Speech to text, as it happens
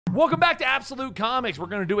Welcome back to Absolute Comics. We're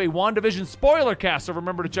going to do a WandaVision spoiler cast, so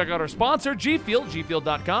remember to check out our sponsor, G Fuel,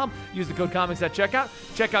 gfuel.com. Use the code comics at checkout.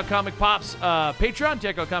 Check out Comic Pop's Patreon.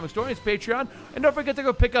 Check out Comic Story's Patreon. And don't forget to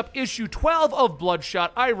go pick up issue 12 of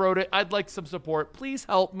Bloodshot. I wrote it. I'd like some support. Please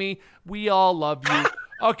help me. We all love you.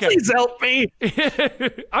 Okay. Please help me. You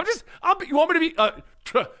want me to be...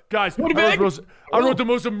 guys, I wrote the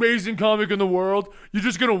most amazing comic in the world. You're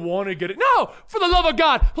just gonna want to get it. No, for the love of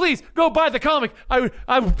God, please go buy the comic. I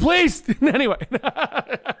please. Anyway,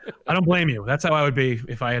 I don't blame you. That's how I would be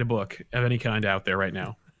if I had a book of any kind out there right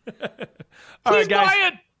now. All right, guys. Buy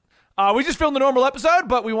it. We just filmed the normal episode,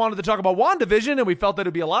 but we wanted to talk about WandaVision, and we felt that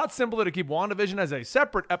it'd be a lot simpler to keep WandaVision as a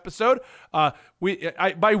separate episode. By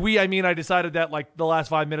we, I mean I decided that like the last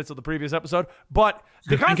 5 minutes of the previous episode, but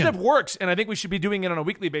the concept works, and I think we should be doing it on a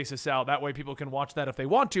weekly basis, Sal. That way people can watch that if they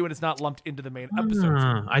want to, and it's not lumped into the main episodes.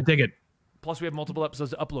 I dig it. Plus, we have multiple episodes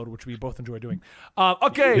to upload, which we both enjoy doing.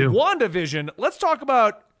 Okay, WandaVision. Let's talk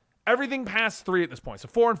about everything past 3 at this point. So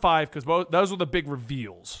 4 and 5, because those were the big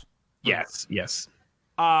reveals. Yes.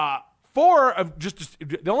 4,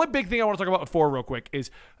 the only big thing I want to talk about with 4 real quick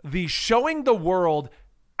is the showing the world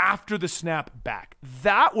after the snap back.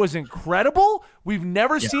 That was incredible. We've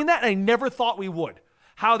never seen that, and I never thought we would.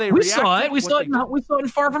 How they reacted. We saw it in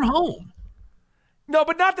Far From Home. No,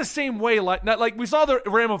 but not the same way. Like we saw the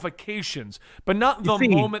ramifications, but not the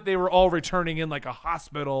moment they were all returning in like a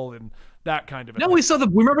hospital and that kind of. No, we saw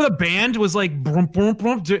remember the band was like, brum, brum,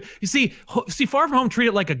 brum. You see, Far From Home treated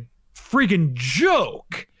it like a freaking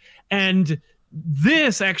joke. And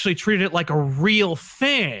this actually treated it like a real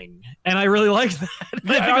thing, and I really like that.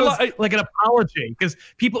 Yeah, I think it was like an apology, because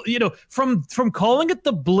people, from calling it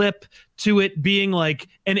the blip to it being like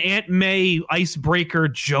an Aunt May icebreaker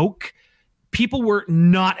joke, people were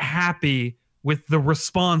not happy with the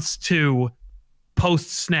response to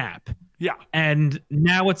post-snap. Yeah, and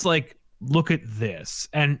now it's like, look at this,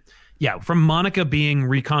 and from Monica being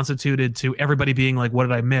reconstituted to everybody being like, "What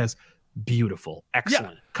did I miss?" Beautiful,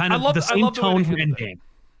 excellent, kind of the same tone from Endgame.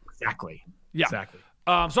 Exactly. So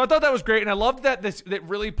I thought that was great, and I loved that that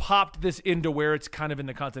really popped this into where it's kind of in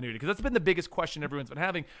the continuity, because that's been the biggest question everyone's been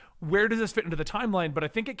having. Where does this fit into the timeline? But I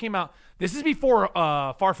think it came out. This is before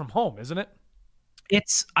Far From Home, isn't it?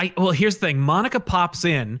 Well, here's the thing. Monica pops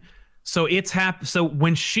in, so it's So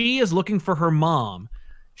when she is looking for her mom,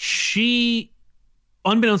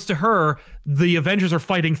 unbeknownst to her, the Avengers are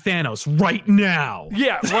fighting Thanos right now.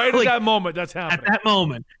 Yeah, right at that moment, that's happening. At that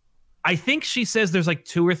moment. I think she says there's like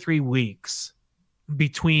 2 or 3 weeks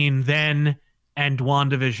between then and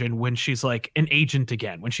WandaVision when she's like an agent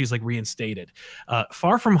again, when she's like reinstated.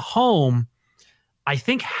 Far From Home, I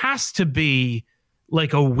think has to be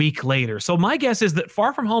like a week later. So my guess is that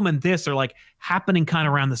Far From Home and this are like happening kind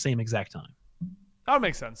of around the same exact time. That would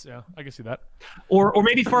make sense. Yeah, I can see that. Or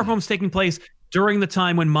maybe Far From Home's taking place during the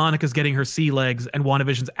time when Monica's getting her sea legs and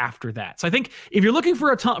WandaVision's after that. So I think if you're looking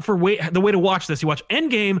for the way to watch this, you watch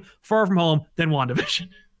Endgame, Far From Home, then WandaVision.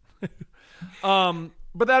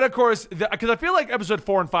 But that, of course, because I feel like episode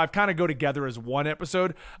 4 and 5 kind of go together as one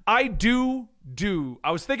episode. I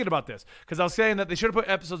was thinking about this because I was saying that they should have put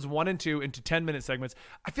episodes 1 and 2 into 10-minute segments.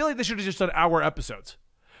 I feel like they should have just done hour episodes.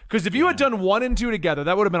 Because if you had done 1 and 2 together,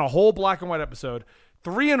 that would have been a whole black and white episode.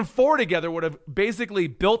 3 and 4 together would have basically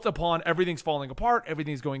built upon everything's falling apart,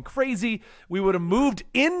 everything's going crazy. We would have moved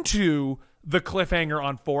into the cliffhanger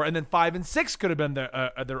on 4, and then 5 and 6 could have been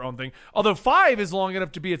their own thing. Although 5 is long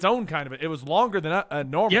enough to be its own kind of it. It was longer than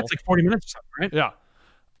normal. Yeah, it's like 40 minutes or something, right?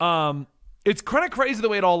 Yeah. It's kind of crazy the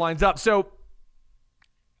way it all lines up. So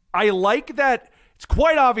I like that it's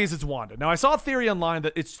quite obvious it's Wanda. Now, I saw a theory online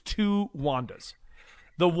that it's 2 Wandas.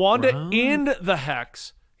 The Wanda in the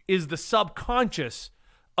Hex is the subconscious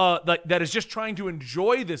that is just trying to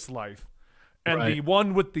enjoy this life. And the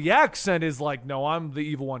one with the accent is like, no, I'm the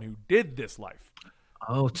evil one who did this life.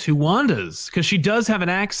 Oh, 2 Wandas. Because she does have an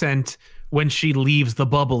accent when she leaves the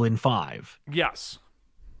bubble in 5. Yes.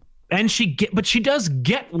 And but she does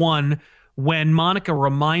get one when Monica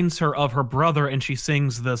reminds her of her brother and she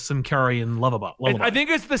sings the Simkarian lullaby. I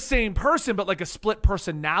think it's the same person, but like a split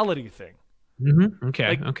personality thing. Mm-hmm.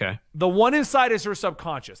 Okay. The one inside is her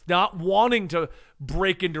subconscious, not wanting to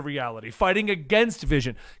break into reality, fighting against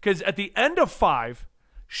Vision. Because at the end of 5,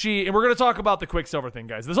 and we're going to talk about the Quicksilver thing,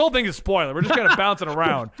 guys. This whole thing is spoiler. We're just kind of bouncing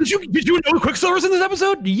around. Did you know Quicksilver's in this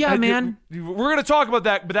episode? Yeah, man. We're going to talk about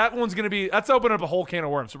that, but that one's going to that's opening up a whole can of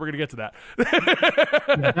worms. So we're going to get to that.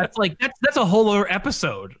 That's a whole other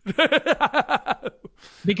episode.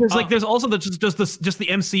 Because there's also just the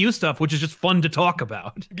MCU stuff, which is just fun to talk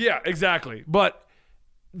about. Yeah, exactly. But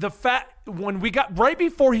the fact when we got right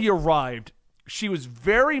before he arrived, she was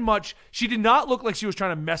very much, she did not look like she was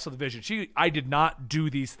trying to mess with Vision. I did not do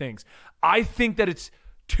these things. I think that it's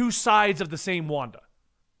two sides of the same Wanda.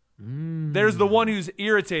 There's the one who's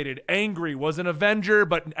irritated, angry, was an Avenger,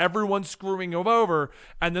 but everyone's screwing him over.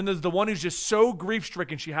 And then there's the one who's just so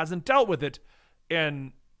grief-stricken she hasn't dealt with it.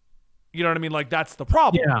 And you know what I mean? Like, that's the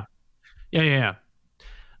problem. Yeah.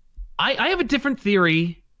 I have a different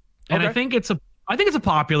theory, and I think it's a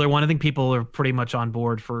popular one. I think people are pretty much on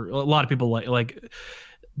board for a lot of people like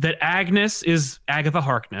that. Agnes is Agatha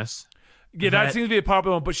Harkness. Yeah, that seems to be a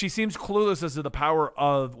popular one, but she seems clueless as to the power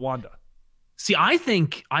of Wanda. See, I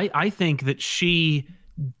think that she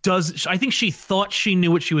does. I think she thought she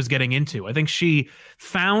knew what she was getting into. I think she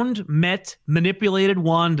met, manipulated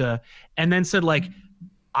Wanda, and then said, like,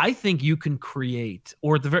 I think you can create,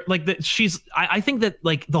 or I think that,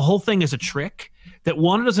 like, the whole thing is a trick, that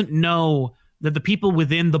Wanda doesn't know that the people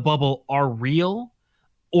within the bubble are real,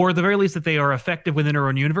 or at the very least that they are effective within her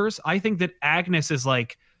own universe. I think that Agnes is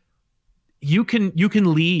like, you can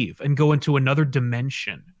leave and go into another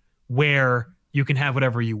dimension where you can have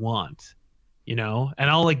whatever you want, you know, and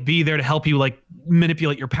I'll like be there to help you like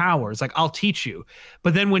manipulate your powers. Like, I'll teach you.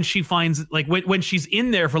 But then when she finds, like, when she's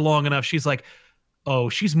in there for long enough, she's like, oh,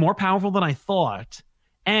 she's more powerful than I thought.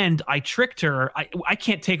 And I tricked her. I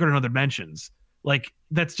can't take her to other dimensions. Like,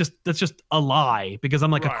 that's just a lie, because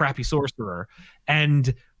I'm like a crappy sorcerer.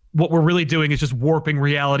 And what we're really doing is just warping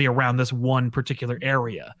reality around this one particular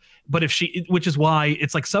area. But which is why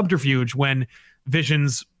it's like subterfuge when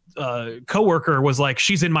Vision's coworker was like,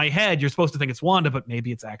 she's in my head, you're supposed to think it's Wanda, but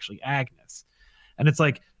maybe it's actually Agnes. And it's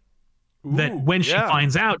like, that when she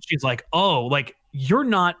finds out, she's like, oh, like, you're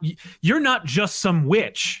not just some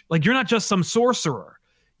witch, like, you're not just some sorcerer.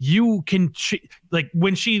 You can like,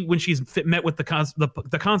 when she's met with the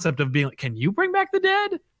concept of being like, can you bring back the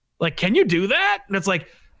dead? Like, can you do that? And it's like,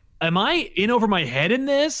 am I in over my head in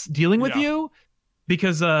this dealing with you?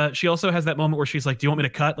 Because she also has that moment where she's like, do you want me to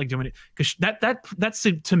cut? Like, do you want me to? Because that's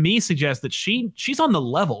to me suggests that she's on the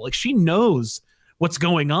level. Like, she knows what's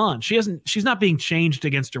going on. She's not being changed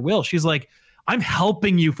against her will. She's like, I'm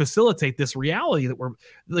helping you facilitate this reality that we're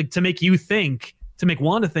like, to make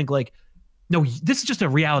Wanda think like, no, this is just a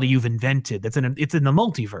reality you've invented. It's in the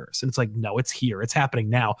multiverse. And it's like, no, it's here. It's happening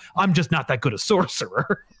now. I'm just not that good a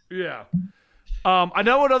sorcerer. Yeah. I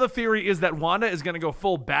know another theory is that Wanda is going to go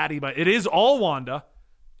full baddie, but it is all Wanda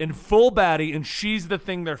in full baddie, and she's the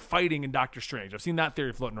thing they're fighting in Doctor Strange. I've seen that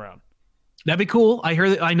theory floating around. That'd be cool.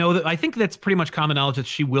 I think that's pretty much common knowledge that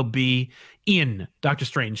she will be in Doctor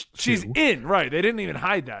Strange 2. She's in, right. They didn't even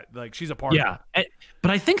hide that. Like, she's a part of it. But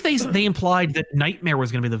I think they implied that Nightmare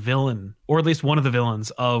was going to be the villain, or at least one of the villains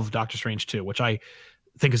of Doctor Strange 2, which I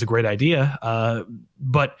think is a great idea.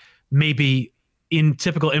 But maybe in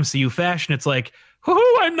typical MCU fashion, it's like,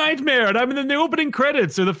 hoo-hoo, I'm Nightmare, and I'm in the opening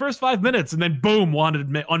credits or the first 5 minutes, and then boom,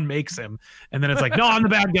 Wanda unmakes him. And then it's like, no, I'm the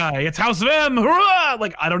bad guy. It's House of M. Hurrah!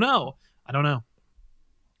 Like, I don't know.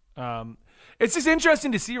 It's just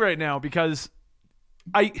interesting to see right now, because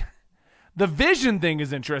the Vision thing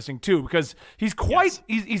is interesting too, because he's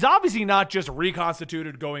he's obviously not just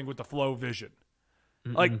reconstituted going with the flow Vision.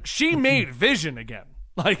 Like, she made Vision again.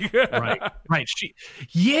 Like, right.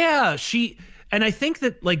 She and I think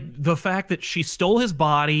that, like, the fact that she stole his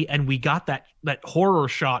body and we got that horror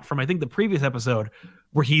shot from, I think, the previous episode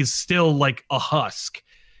where he's still like a husk,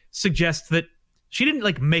 suggests that she didn't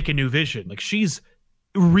like make a new Vision. Like, she's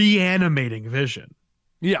reanimating Vision.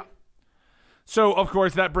 Yeah. So, of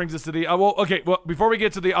course, that brings us to the before we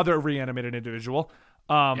get to the other reanimated individual,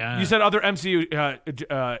 you said other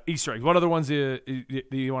MCU Easter eggs. What other ones do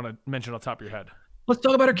you want to mention on top of your head? Let's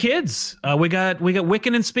talk about our kids. We got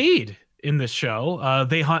Wiccan and Speed in this show.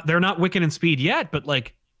 They're not Wiccan and Speed yet, but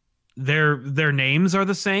like their names are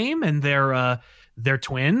the same, and they're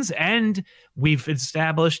twins, and we've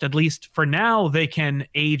established, at least for now, they can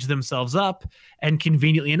age themselves up, and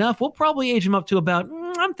conveniently enough, we'll probably age them up to about,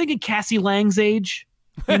 I'm thinking Cassie Lang's age,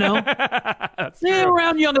 you know?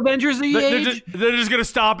 Around Young Avengers age. They're just going to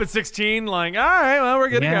stop at 16, like, all right, well, we're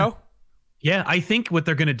good to go. Yeah, I think what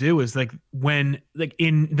they're going to do is, like, when, like,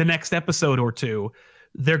 in the next episode or two,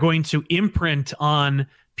 they're going to imprint on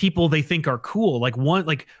people they think are cool. Like,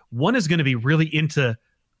 one is going to be really into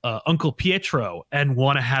Uncle Pietro and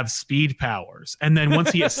want to have speed powers, and then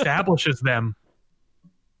once he establishes them,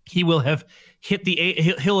 he will have hit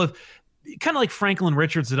he'll have kind of like Franklin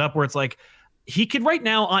Richards it up, where it's like, he could right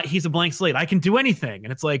now, he's a blank slate, I can do anything,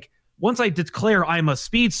 and it's like, once I declare I'm a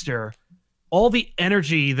speedster, all the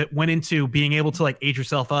energy that went into being able to like age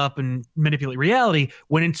yourself up and manipulate reality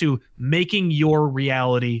went into making your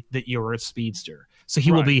reality that you're a speedster. So he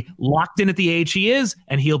will Right. be locked in at the age he is,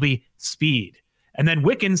 and he'll be Speed. And then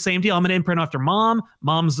Wiccan, same deal. I'm going to imprint after Mom.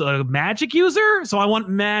 Mom's a magic user, so I want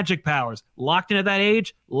magic powers. Locked in at that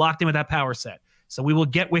age, locked in with that power set. So we will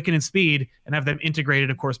get Wiccan and Speed and have them integrated,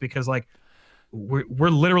 of course, because like we're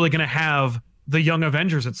literally going to have the Young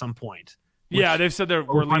Avengers at some point. Yeah, they've said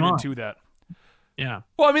we're leading to that. Yeah.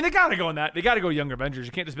 Well, I mean, they got to go in that. They got to go Young Avengers.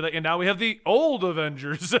 You can't just be like, and now we have the old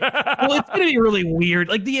Avengers. Well, it's going to be really weird.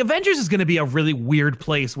 Like, the Avengers is going to be a really weird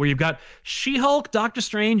place where you've got She-Hulk, Doctor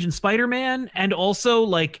Strange, and Spider-Man, and also,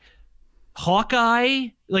 like, Hawkeye.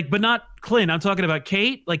 Like, but not Clint. I'm talking about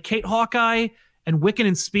Kate. Like, Kate, Hawkeye, and Wiccan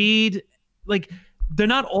and Speed. Like, they're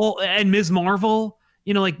not all... And Ms. Marvel.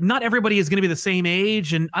 You know, like, not everybody is going to be the same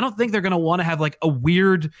age, and I don't think they're going to want to have, like, a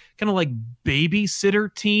weird kind of, like,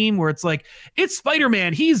 babysitter team where it's like, it's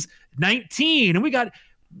Spider-Man, he's 19, and we got,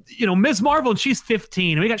 you know, Ms. Marvel, and she's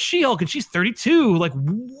 15, and we got She-Hulk, and she's 32. Like,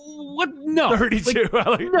 what? No. 32.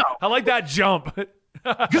 Like, I like that jump.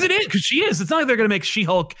 Because it is, because she is. It's not like they're going to make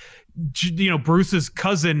She-Hulk, you know, Bruce's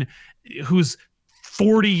cousin, who's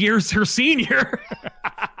 40 years her senior.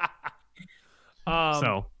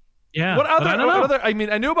 So... Yeah. What other? I don't know. What other? I mean,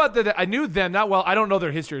 I knew them not well. I don't know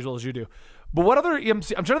their history as well as you do. But what other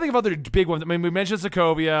EMC? I'm trying to think of other big ones. I mean, we mentioned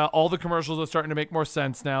Sokovia. All the commercials are starting to make more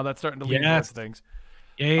sense now. That's starting to lead to things.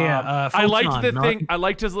 Yeah. I liked the thing. I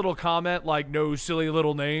liked his little comment, like, no silly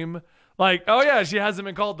little name. Like, oh yeah, she hasn't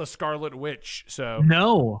been called the Scarlet Witch. So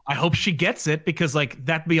no, I hope she gets it, because like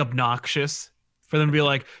that'd be obnoxious for them to be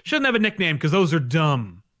like, shouldn't have a nickname because those are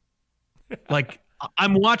dumb. Like,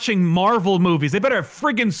 I'm watching Marvel movies. They better have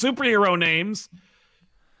friggin' superhero names.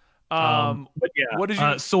 But yeah, what did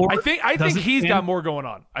you? Sword I think he's got more going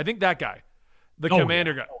on. I think that guy, the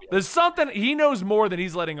commander guy. There's something he knows more than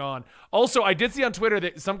he's letting on. Also, I did see on Twitter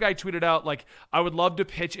that some guy tweeted out, like, I would love to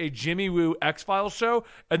pitch a Jimmy Woo X-Files show.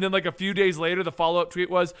 And then like a few days later, the follow-up tweet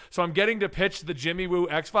was, so I'm getting to pitch the Jimmy Woo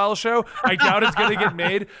X-Files show. I doubt it's going to get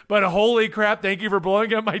made, but holy crap, thank you for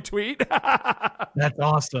blowing up my tweet. That's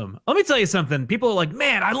awesome. Let me tell you something. People are like,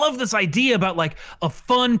 man, I love this idea about like a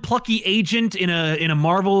fun, plucky agent in a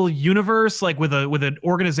Marvel universe, like with an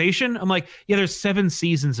organization. I'm like, yeah, there's 7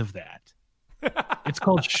 seasons of that. It's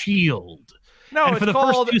called S.H.I.E.L.D. No, and it's for the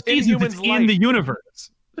called first 2 seasons, it's in the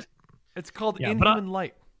universe. It's called Inhuman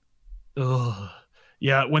Light. Ugh.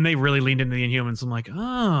 Yeah, when they really leaned into the Inhumans, I'm like,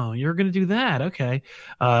 oh, you're going to do that. Okay.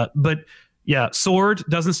 But yeah, Sword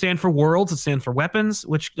doesn't stand for worlds. It stands for weapons,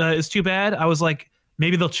 which is too bad. I was like,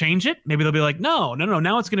 maybe they'll change it. Maybe they'll be like, no.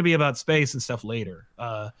 Now it's going to be about space and stuff later.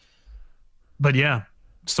 But yeah,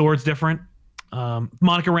 Sword's different.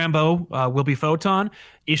 Monica Rambeau will be Photon.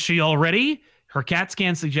 Is she already? Her CAT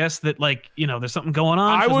scan suggests that, like, you know, there's something going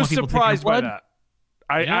on. I was surprised by that.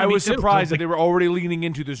 I was surprised that they were already leaning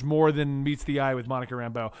into there's more than meets the eye with Monica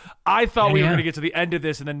Rambeau. I thought we were going to get to the end of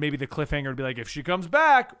this and then maybe the cliffhanger would be like, if she comes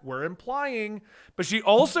back, we're implying. But she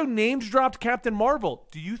also named-dropped Captain Marvel.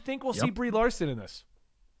 Do you think we'll see Brie Larson in this?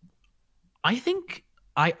 I think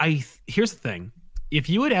here's the thing. If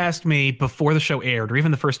you had asked me before the show aired or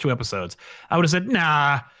even the first 2 episodes, I would have said,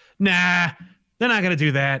 nah, they're not going to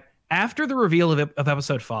do that. After the reveal of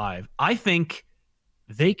episode 5, I think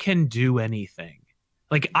they can do anything.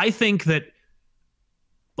 Like, I think that,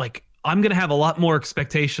 like, I'm going to have a lot more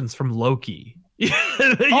expectations from Loki. you know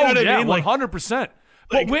what I mean? 100%.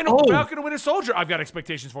 But Falcon and Winter Soldier, I've got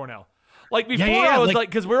expectations for now. Like, before I was like,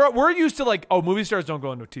 because we're used to, like, movie stars don't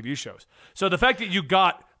go into TV shows. So the fact that you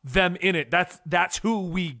got them in it, that's who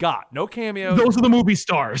we got. No cameos. Those are the movie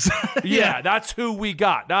stars. Yeah, that's who we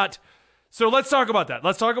got. So let's talk about that.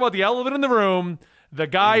 Let's talk about the elephant in the room. The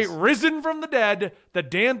guy risen from the dead that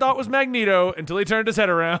Dan thought was Magneto until he turned his head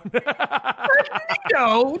around.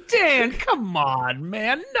 No, Dan, come on,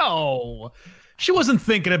 man. No. She wasn't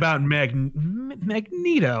thinking about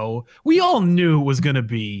Magneto. We all knew it was going to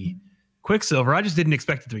be Quicksilver. I just didn't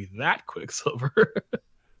expect it to be that Quicksilver.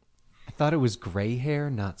 I thought it was gray hair,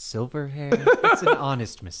 not silver hair. It's an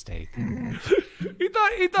honest mistake. He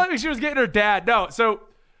thought she was getting her dad. No, so...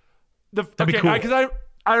 Cool.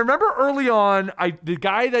 I remember early on, the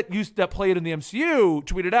guy that played in the MCU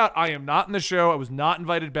tweeted out, "I am not in the show. I was not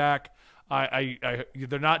invited back.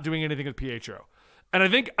 They're not doing anything with Pietro." And I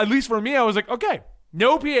think, at least for me, I was like, okay,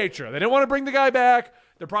 no Pietro. They didn't want to bring the guy back.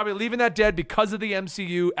 They're probably leaving that dead because of the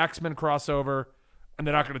MCU X-Men crossover, and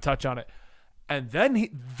they're not going to touch on it. And then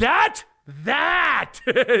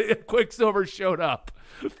Quicksilver showed up.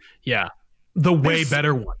 Yeah, the way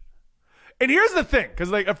better one. And here's the thing, because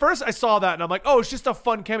like at first I saw that and I'm like, oh, it's just a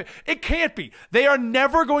fun cameo. It can't be. They are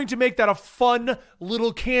never going to make that a fun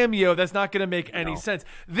little cameo that's not going to make any sense.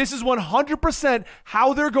 This is 100%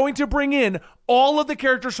 how they're going to bring in all of the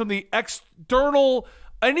characters from the external,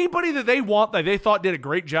 anybody that they want, that they thought did a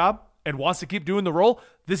great job and wants to keep doing the role.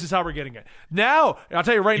 This is how we're getting it. Now, I'll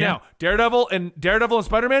tell you right now, Daredevil and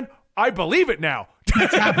Spider-Man, I believe it now.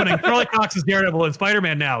 That's happening. Charlie Cox is Daredevil and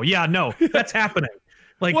Spider-Man now. Yeah, no, that's happening.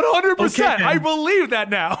 Like 100%. Okay, I believe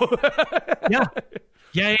that now.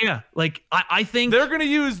 Yeah. Like I think they're going to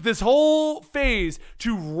use this whole phase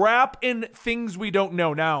to wrap in things we don't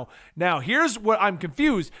know now. Here's what I'm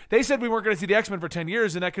confused. They said we weren't going to see the X-Men for 10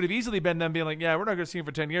 years, and that could have easily been them being like, yeah, we're not going to see them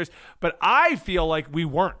for 10 years. But I feel like we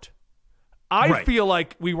weren't. I feel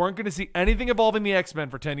like we weren't going to see anything involving the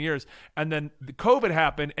X-Men for 10 years, and then the COVID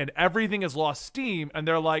happened, and everything has lost steam, and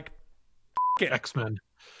they're like, X-Men.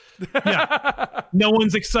 Yeah, no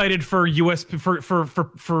one's excited for US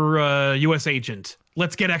US Agent.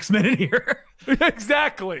 Let's get X-Men in here.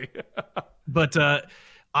 Exactly. But then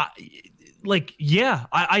I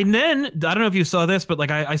don't know if you saw this, but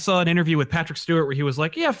like I saw an interview with Patrick Stewart where he was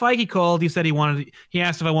like, yeah, Feige called. He said he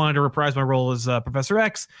asked if I wanted to reprise my role as Professor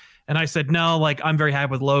X, and I said no. Like I'm very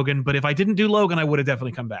happy with Logan, but if I didn't do Logan, I would have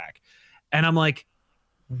definitely come back. And I'm like,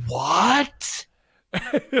 what?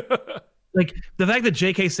 Like, the fact that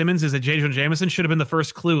J.K. Simmons is a J. Jonah Jameson should have been the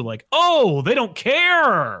first clue. Like, oh, they don't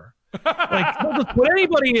care. Like, they'll just put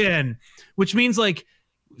anybody in. Which means, like,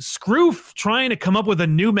 screw trying to come up with a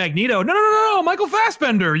new Magneto. No, Michael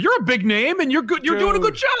Fassbender. You're a big name, and you're good. You're doing a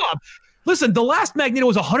good job. Listen, the last Magneto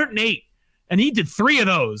was 108, and he did 3 of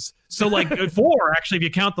those. So, like, 4, actually, if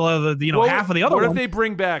you count the half of the other one. What if they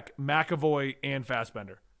bring back McAvoy and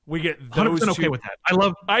Fassbender? We get those 100% okay two. with that.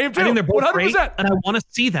 I am too. I think they're both 100%. Great, and I want to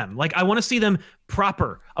see them. Like, I want to see them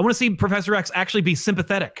proper. I want to see Professor X actually be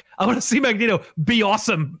sympathetic. I want to see Magneto be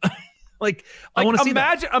awesome. I want to see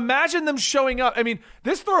that. Imagine them showing up. I mean,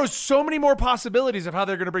 this throws so many more possibilities of how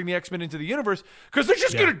they're going to bring the X-Men into the universe because they're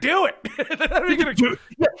just going to do it.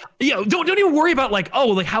 Yeah. Don't even worry about like, oh,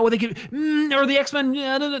 like how are they going or the X-Men?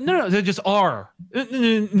 No, they just are. They're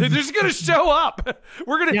just going to show up.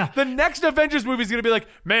 The next Avengers movie is going to be like,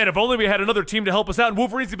 man, if only we had another team to help us out. And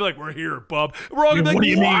Wolverine's going to be like, we're here, bub. We're all going to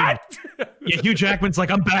be like, what? Yeah, Hugh Jackman's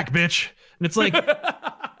like, I'm back, bitch. And it's like,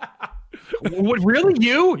 what, really?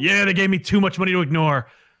 You? Yeah, they gave me too much money to ignore.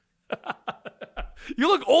 You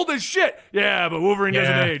look old as shit. Yeah, but Wolverine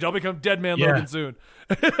doesn't age. I'll become Dead Man Logan soon.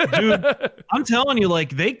 Dude, I'm telling you,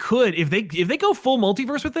 like, they could, if they go full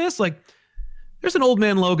multiverse with this, like, there's an Old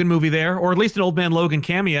Man Logan movie there, or at least an Old Man Logan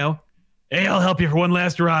cameo. Hey, I'll help you for one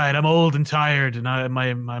last ride. I'm old and tired, and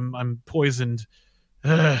I'm poisoned.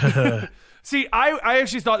 See, I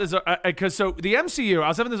actually thought this because so the MCU. I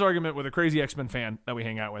was having this argument with a crazy X-Men fan that we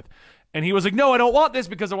hang out with, and he was like, "No, I don't want this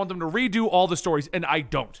because I want them to redo all the stories." And I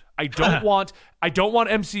don't want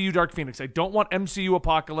MCU Dark Phoenix. I don't want MCU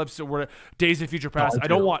Apocalypse or Days of Future Past. I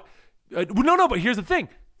don't want. No. But here's the thing.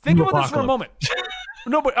 Think about this for a moment.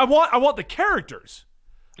 No, but I want the characters.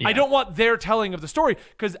 Yeah. I don't want their telling of the story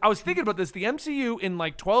because I was thinking about this. The MCU in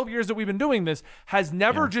like 12 years that we've been doing this has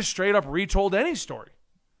never just straight up retold any story.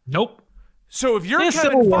 Nope. So if you're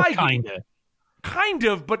Kevin Feige, kind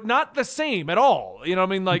of, but not the same at all. You know what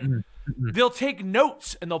I mean? Like, they'll take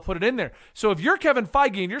notes and they'll put it in there. So if you're Kevin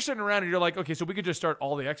Feige and you're sitting around and you're like, okay, so we could just start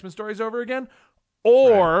all the X-Men stories over again,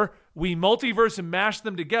 or we multiverse and mash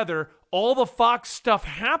them together, all the Fox stuff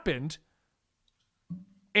happened,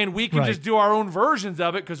 and we can just do our own versions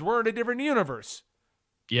of it because we're in a different universe.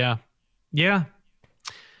 Yeah.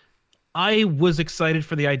 I was excited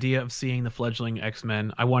for the idea of seeing the fledgling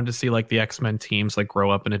X-Men. I wanted to see like the X-Men teams like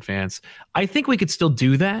grow up in advance. I think we could still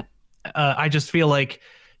do that. I just feel like,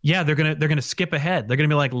 they're gonna skip ahead. They're gonna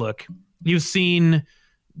be like, look, you've seen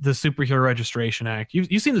the Superhero Registration Act.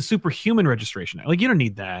 You've seen the Superhuman Registration Act. Like, you don't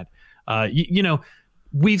need that.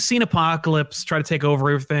 We've seen Apocalypse try to take over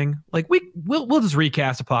everything. Like, we'll just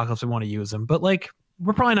recast Apocalypse and want to use him, but like,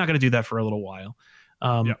 we're probably not gonna do that for a little while.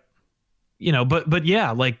 But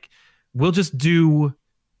like, we'll just do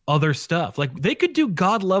other stuff. Like, they could do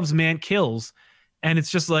God Loves, Man Kills, and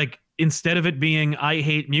it's just like, instead of it being I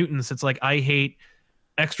hate mutants, it's like I hate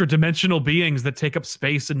extra dimensional beings that take up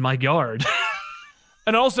space in my yard.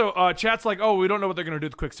 And also, chat's like, oh, we don't know what they're going to do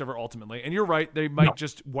with Quicksilver ultimately. And you're right. They might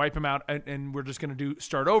just wipe him out and we're just going to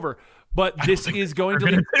start over. But this is going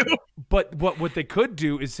to But what they could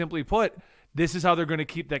do is simply put, this is how they're going to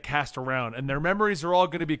keep that cast around. And their memories are all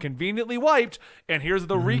going to be conveniently wiped. And here's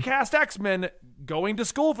the recast X-Men going to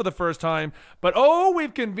school for the first time. But,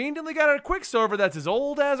 we've conveniently got a Quicksilver that's as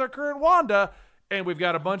old as our current Wanda. and we've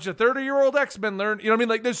got a bunch of 30-year-old X-Men learn. You know what I mean?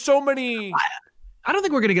 Like, there's so many. I don't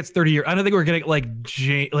think we're gonna get 30 years. I don't think we're gonna like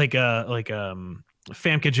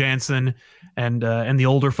Famke Janssen and the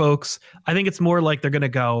older folks. I think it's more like they're gonna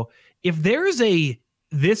go, if there's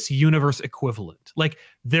this universe equivalent, like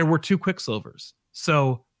there were 2 Quicksilvers,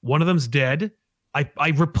 so one of them's dead.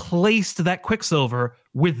 I replaced that Quicksilver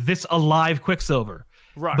with this alive Quicksilver.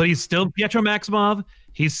 Right. But he's still Pietro Maximoff.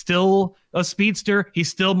 He's still a speedster. He's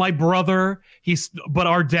still my brother. But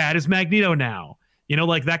our dad is Magneto now. You know,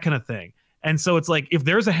 like that kind of thing. And so it's like, if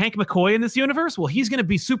there's a Hank McCoy in this universe, well, he's going to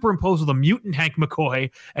be superimposed with a mutant Hank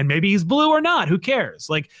McCoy, and maybe he's blue or not. Who cares?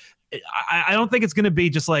 Like, I don't think it's going to be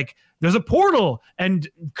just like, there's a portal and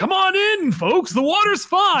come on in, folks. The water's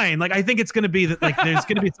fine. Like, I think it's going to be that, like, there's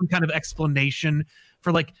going to be some kind of explanation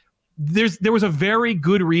for, like, there was a very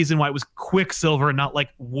good reason why it was Quicksilver and not like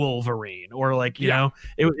Wolverine or like, you know,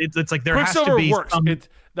 it's like there Quicksilver has to be works. some...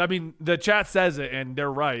 I mean, the chat says it, and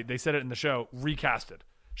they're right. They said it in the show. Recasted.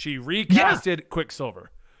 She recasted Quicksilver.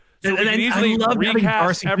 So we can easily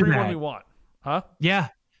recast everyone we want. Huh? Yeah.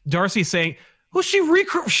 Darcy saying, well, she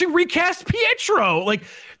recast Pietro. Like,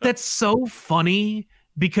 that's so funny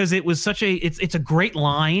because it was such it's a great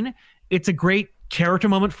line. It's a great character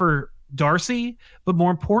moment for Darcy, but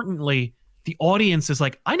more importantly, the audience is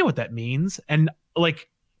like, I know what that means. And like,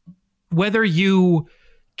 whether you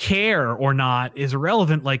care or not is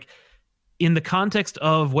irrelevant. Like, in the context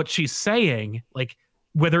of what she's saying, like,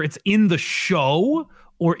 whether it's in the show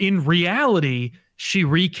or in reality, she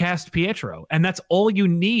recast Pietro. And that's all you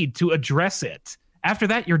need to address it. After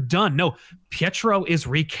that, you're done. No, Pietro is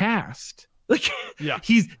recast. Like, yeah.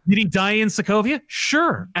 Did he die in Sokovia?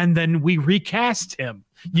 Sure. And then we recast him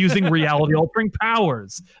using reality altering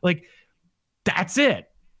powers. Like, that's it.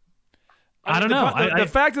 I don't know. The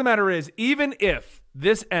fact of the matter is, even if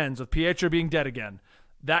this ends with Pietro being dead again,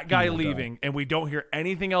 that guy leaving, and we don't hear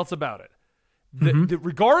anything else about it,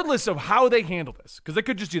 regardless of how they handle this, because they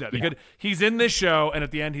could just do that. He's in this show, and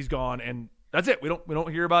at the end he's gone, and that's it. We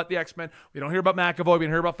don't hear about the X-Men. We don't hear about McAvoy. We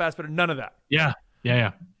don't hear about Fassbender. None of that.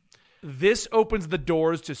 Yeah. This opens the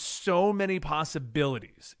doors to so many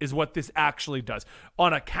possibilities, is what this actually does.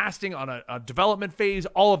 On a casting, on a development phase,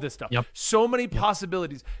 all of this stuff. Yep. So many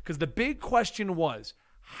possibilities. Because the big question was,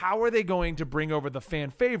 how are they going to bring over the fan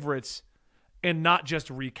favorites and not just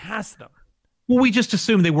recast them? Well, we just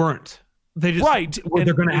assumed they weren't. They just, right.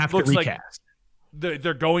 They're going to have to recast. Like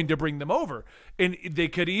they're going to bring them over. And they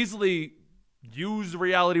could easily use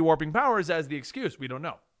reality warping powers as the excuse. We don't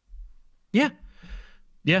know.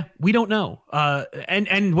 Yeah, we don't know.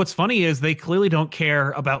 And what's funny is they clearly don't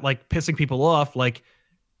care about like pissing people off, like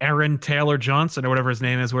Aaron Taylor Johnson or whatever his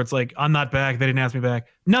name is, where it's like, I'm not back. They didn't ask me back.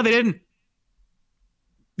 No, they didn't.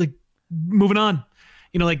 Like, moving on.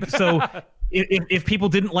 You know, like, so if people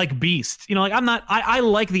didn't like Beast, you know, like I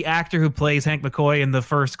like the actor who plays Hank McCoy in the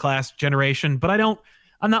First Class generation, but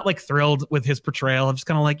I'm not like thrilled with his portrayal. I'm just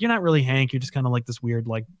kind of like, you're not really Hank. You're just kind of like this weird,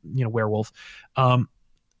 like, you know, werewolf.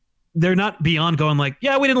 They're not beyond going like,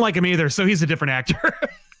 yeah, we didn't like him either, so he's a different actor.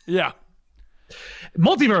 Yeah.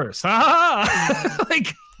 Multiverse.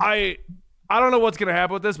 Like, I don't know what's going to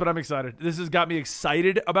happen with this, but I'm excited. This has got me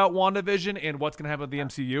excited about WandaVision and what's going to happen with the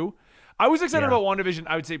MCU. I was excited about WandaVision,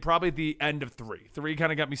 I would say probably at the end of 3. 3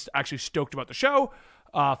 kind of got me actually stoked about the show.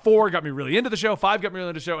 4 got me really into the show. 5 got me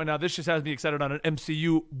really into the show. And now this just has me excited on an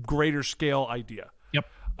MCU greater scale idea. Yep.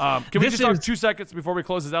 Can we just talk 2 seconds before we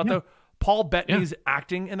close this out, though? Paul Bettany's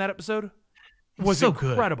acting in that episode was so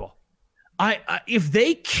incredible. Good. If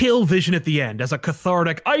they kill Vision at the end as a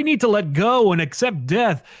cathartic, I need to let go and accept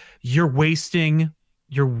death, you're wasting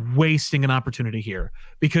an opportunity here,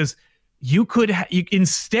 because you could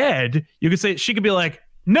instead you could say, she could be like,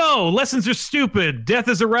 no, lessons are stupid, death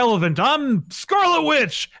is irrelevant, I'm Scarlet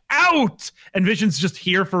Witch, out, and Vision's just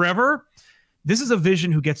here forever. This is a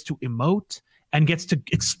Vision who gets to emote and gets to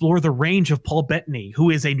explore the range of Paul Bettany, who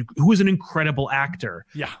is an incredible actor.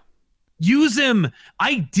 Yeah. Use him.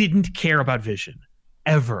 I didn't care about Vision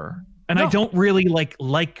ever. And I don't really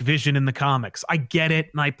like Vision in the comics. I get it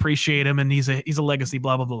and I appreciate him and he's a legacy,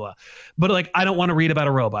 blah, blah, blah, blah. But like, I don't want to read about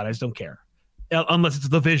a robot. I just don't care. Unless it's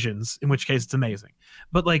the Visions, in which case it's amazing.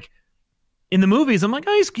 But like in the movies, I'm like,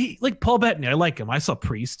 oh, he's like Paul Bettany. I like him. I saw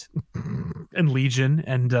Priest and Legion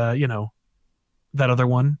and you know, that other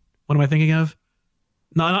one. What am I thinking of?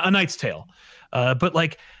 No, A Knight's Tale. But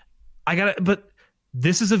like, but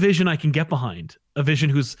this is a Vision I can get behind. A Vision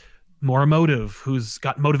who's more emotive, who's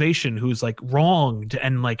got motivation, who's like wronged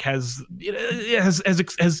and like has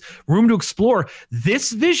room to explore.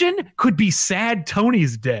 This Vision could be sad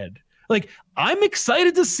Tony's dead. Like, I'm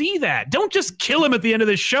excited to see that. Don't just kill him at the end of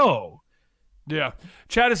the show. Yeah.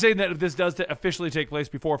 Chad is saying that if this does officially take place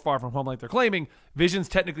before Far From Home, like they're claiming, Vision's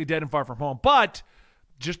technically dead in Far From Home. But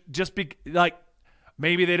just be like,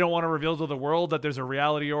 maybe they don't want to reveal to the world that there's a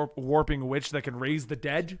reality warping witch that can raise the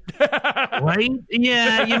dead. Right?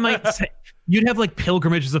 Yeah, you might say. You'd have like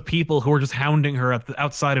pilgrimages of people who are just hounding her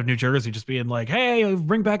outside of New Jersey, just being like, "Hey,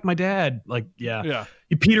 bring back my dad." Like, yeah.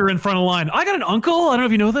 You Peter in front of the line. I got an uncle. I don't know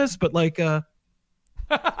if you know this, but like, I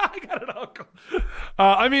got an uncle.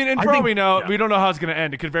 I mean, and for all we know, we don't know how it's going to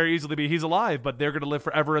end. It could very easily be he's alive, but they're going to live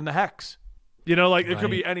forever in the hex. You know, like it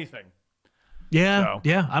could be anything. Yeah,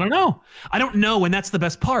 yeah. I don't know. I don't know, and that's the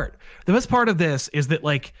best part. The best part of this is that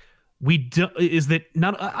like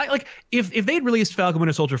if they'd released Falcon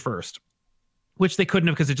Winter Soldier first, which they couldn't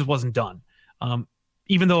have because it just wasn't done.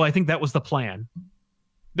 Even though I think that was the plan.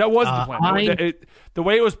 That was the plan. The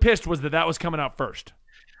way it was pitched was that was coming out first.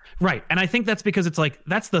 Right. And I think that's because it's like,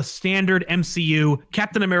 that's the standard MCU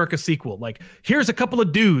Captain America sequel. Like, here's a couple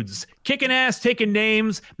of dudes kicking ass, taking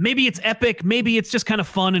names. Maybe it's epic. Maybe it's just kind of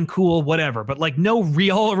fun and cool, whatever. But like no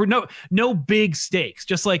big stakes.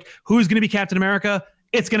 Just like, who's going to be Captain America?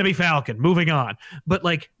 It's going to be Falcon. Moving on. But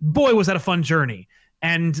like, boy, was that a fun journey.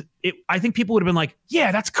 And I think people would have been like,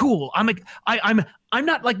 yeah, that's cool. I'm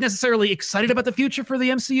not like necessarily excited about the future for the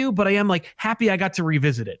MCU, but I am like happy I got to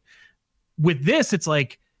revisit it. With this, it's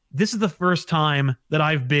like, this is the first time that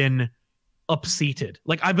I've been upseated.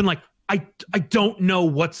 Like I've been like, I don't know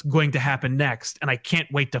what's going to happen next, and I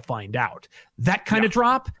can't wait to find out. That kind of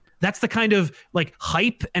drop, that's the kind of like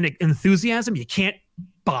hype and enthusiasm you can't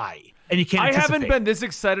buy, and you can't anticipate. I haven't been this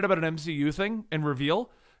excited about an MCU thing and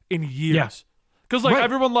reveal in years. Because like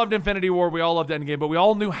everyone loved Infinity War, we all loved Endgame, but we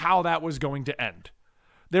all knew how that was going to end.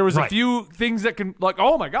 There was a few things that can, like,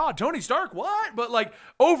 oh my God, Tony Stark, what? But like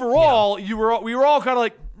overall, we were all kind of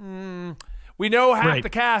like, we know half the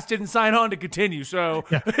cast didn't sign on to continue. So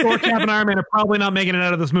Thor, Cap, and Iron Man are probably not making it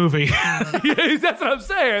out of this movie. That's what I'm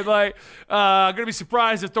saying. Like, I'm gonna be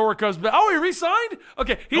surprised if Thor comes back. Oh, he re-signed?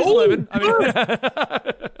 Okay, he's living. I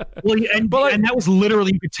mean, and that was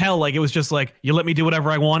literally, you could tell, like it was just like, you let me do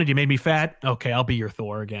whatever I wanted. You made me fat. Okay, I'll be your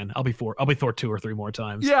Thor again. I'll be Thor 2 or 3 more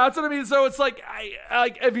times. Yeah, that's what I mean. So it's like,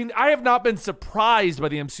 I mean, I have not been surprised by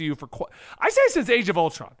the MCU for I say since Age of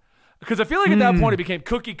Ultron. Because I feel like at that point it became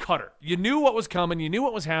cookie cutter. You knew what was coming. You knew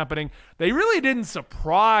what was happening. They really didn't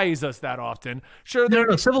surprise us that often. Sure.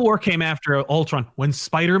 No. Civil War came after Ultron. When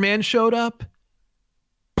Spider-Man showed up.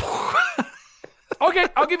 Okay,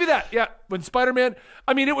 I'll give you that. Yeah, when Spider-Man,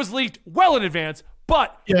 I mean, it was leaked well in advance.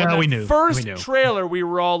 But we knew. First trailer, we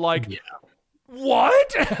were all like,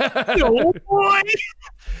 what? No, boy.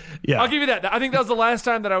 Yeah, I'll give you that. I think that was the last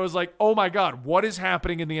time that I was like, oh my God, what is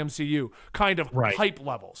happening in the MCU? Kind of hype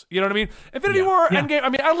levels. You know what I mean? Infinity War, Endgame. I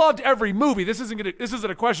mean, I loved every movie. This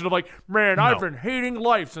isn't a question of like, man, I've been hating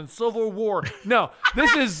life since Civil War. No,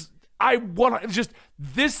 this is, I want just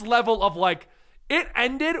this level of like, it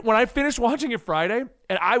ended when I finished watching it Friday,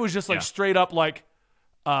 and I was just like straight up like,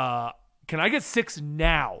 can I get 6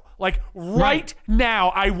 now? Like right now,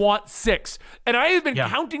 I want 6. And I have been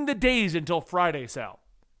counting the days until Friday, Sal.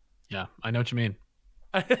 Yeah, I know what you mean.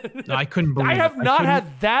 No, I couldn't believe it. I have not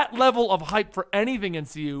had that level of hype for anything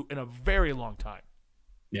MCU in a very long time.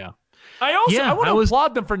 Yeah. I want to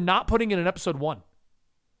applaud them for not putting it in episode 1.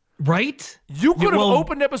 Right? You could have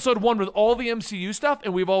opened episode 1 with all the MCU stuff,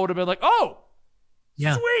 and we've all would have been like, oh,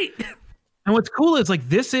 sweet. And what's cool is like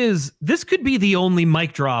this could be the only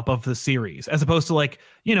mic drop of the series, as opposed to like,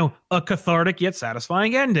 you know, a cathartic yet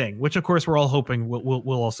satisfying ending, which of course we're all hoping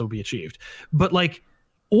will also be achieved. But like,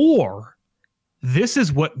 or this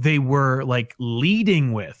is what they were like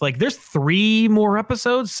leading with. Like there's 3 more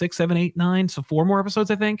episodes, 6, 7, 8, 9. So 4 more episodes,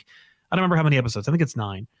 I think. I don't remember how many episodes. I think it's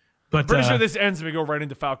 9. But pretty sure this ends and we go right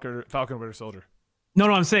into Falcon Winter Soldier. No,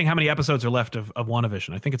 I'm saying how many episodes are left of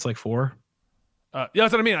WandaVision. I think it's like 4. Yeah,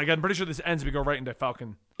 that's what I mean. I'm pretty sure this ends and we go right into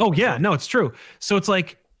Falcon. Oh yeah, no, it's true. So it's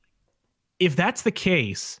like, if that's the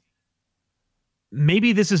case,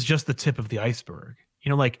 maybe this is just the tip of the iceberg. You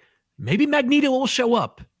know, like maybe Magneto will show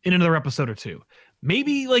up in another episode or 2.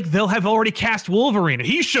 Maybe like they'll have already cast Wolverine and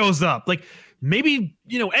he shows up. Like maybe,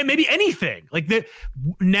 you know, and maybe anything. Like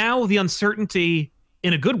now the uncertainty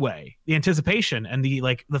in a good way, the anticipation and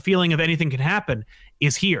the feeling of anything can happen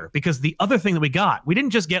is here. Because the other thing that we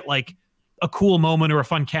didn't just get like a cool moment or a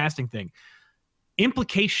fun casting thing.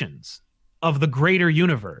 Implications of the greater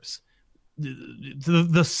universe,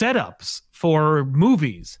 the setups for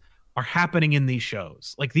movies are happening in these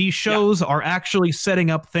shows. Like these shows are actually setting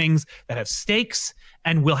up things that have stakes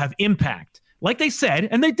and will have impact. Like they said,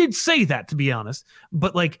 and they did say that, to be honest,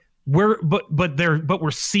 but like we're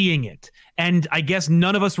seeing it. And I guess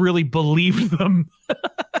none of us really believed them.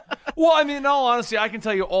 Well, I mean, in all honesty, I can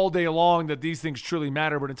tell you all day long that these things truly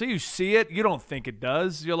matter, but until you see it, you don't think it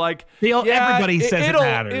does. You're like, everybody says it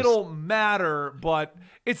matters. It'll matter, but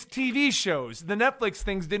it's TV shows. The Netflix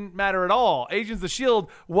things didn't matter at all. Agents of S.H.I.E.L.D.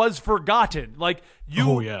 was forgotten. Like,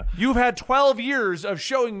 you've had 12 years of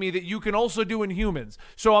showing me that you can also do Inhumans.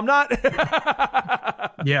 So I'm not...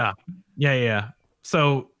 Yeah.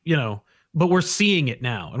 So, but we're seeing it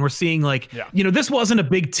now, and we're seeing this wasn't a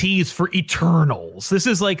big tease for Eternals. This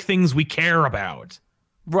is like things we care about.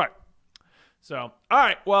 Right. So, all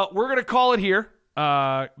right. Well, we're going to call it here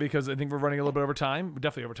because I think we're running a little bit over time. We're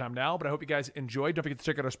definitely over time now, but I hope you guys enjoyed. Don't forget to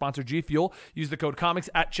check out our sponsor, G Fuel. Use the code COMICS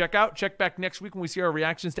at checkout. Check back next week when we see our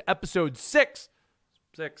reactions to episode 6.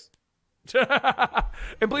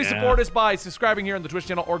 And please support us by subscribing here on the Twitch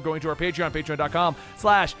channel or going to our Patreon,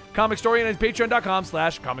 patreon.com/comic story, and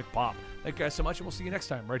patreon.com/comic pop. Thank you guys so much, and we'll see you next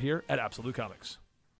time right here at Absolute Comics.